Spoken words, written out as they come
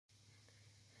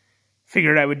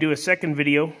figured I would do a second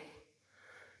video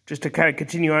just to kind of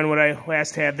continue on what I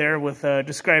last had there with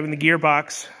describing the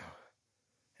gearbox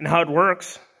and how it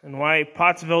works and why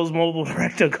Pottsville's Mobil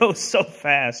Directo goes so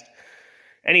fast.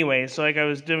 Anyway, so like I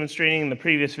was demonstrating in the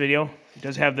previous video, it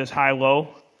does have this high-low.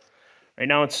 Right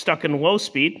now it's stuck in low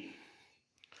speed.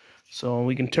 So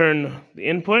we can turn the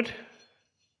input.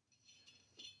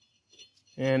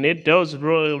 And it does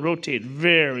really rotate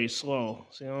very slow.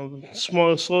 See how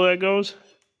slow that goes?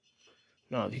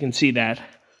 No, you can see that.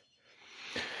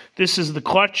 This is the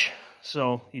clutch.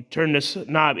 So you turn this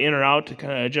knob in or out to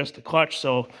kind of adjust the clutch.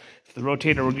 So if the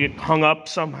rotator would get hung up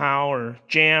somehow or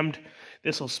jammed,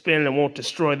 this will spin and it won't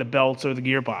destroy the belts or the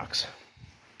gearbox.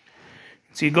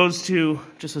 See, it goes to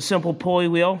just a simple pulley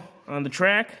wheel on the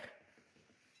track.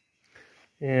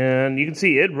 And you can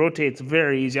see it rotates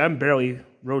very easy. I'm barely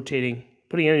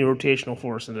putting any rotational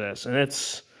force into this. And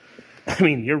it's, I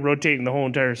mean, you're rotating the whole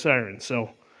entire Siren. So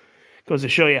it goes to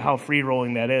show you how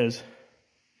free-rolling that is.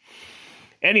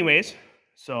 Anyways,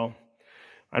 so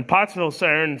on Pottsville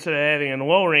Siren, instead of having it in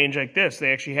low range like this,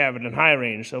 they actually have it in high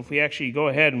range. So if we actually go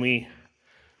ahead and we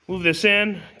move this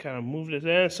in, kind of move this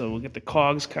in, so we'll get the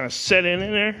cogs kind of set in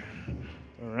there.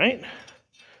 All right.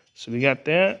 So we got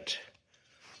that.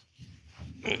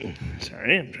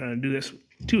 Sorry, I'm trying to do this with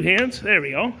two hands. There we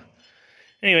go.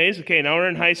 Anyways, okay, now we're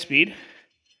in high speed.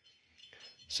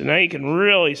 So now you can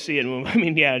really see it move. I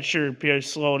mean, yeah, it sure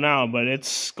appears slow now, but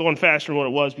it's going faster than what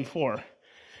it was before.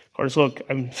 Of course, look,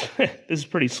 this is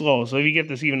pretty slow. So if you get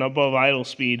this even above idle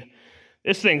speed,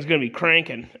 this thing's going to be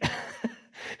cranking.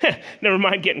 Never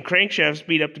mind getting crankshaft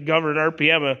speed up to govern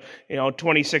RPM of,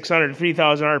 2,600 to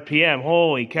 3,000 RPM.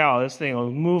 Holy cow, this thing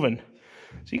is moving.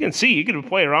 So you can see, you can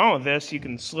play around with this. You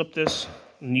can slip this,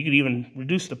 and you can even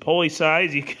reduce the pulley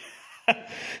size. You can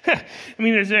I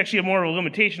mean, there's actually more of a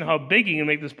limitation how big you can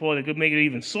make this pulley that could make it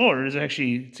even slower.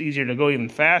 It's easier to go even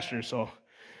faster. So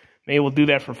maybe we'll do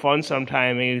that for fun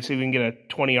sometime. Maybe see if we can get a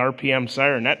 20 RPM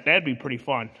Siren. That'd be pretty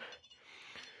fun.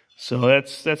 So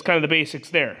that's kind of the basics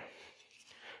there.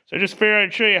 So I just figured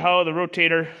I'd show you how the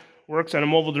rotator works on a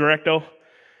Mobil Directo.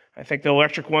 I think the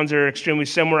electric ones are extremely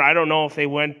similar. I don't know if they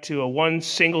went to a one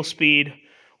single speed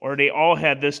or they all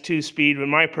had this 2-speed, but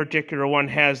my particular one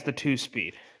has the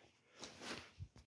 2-speed.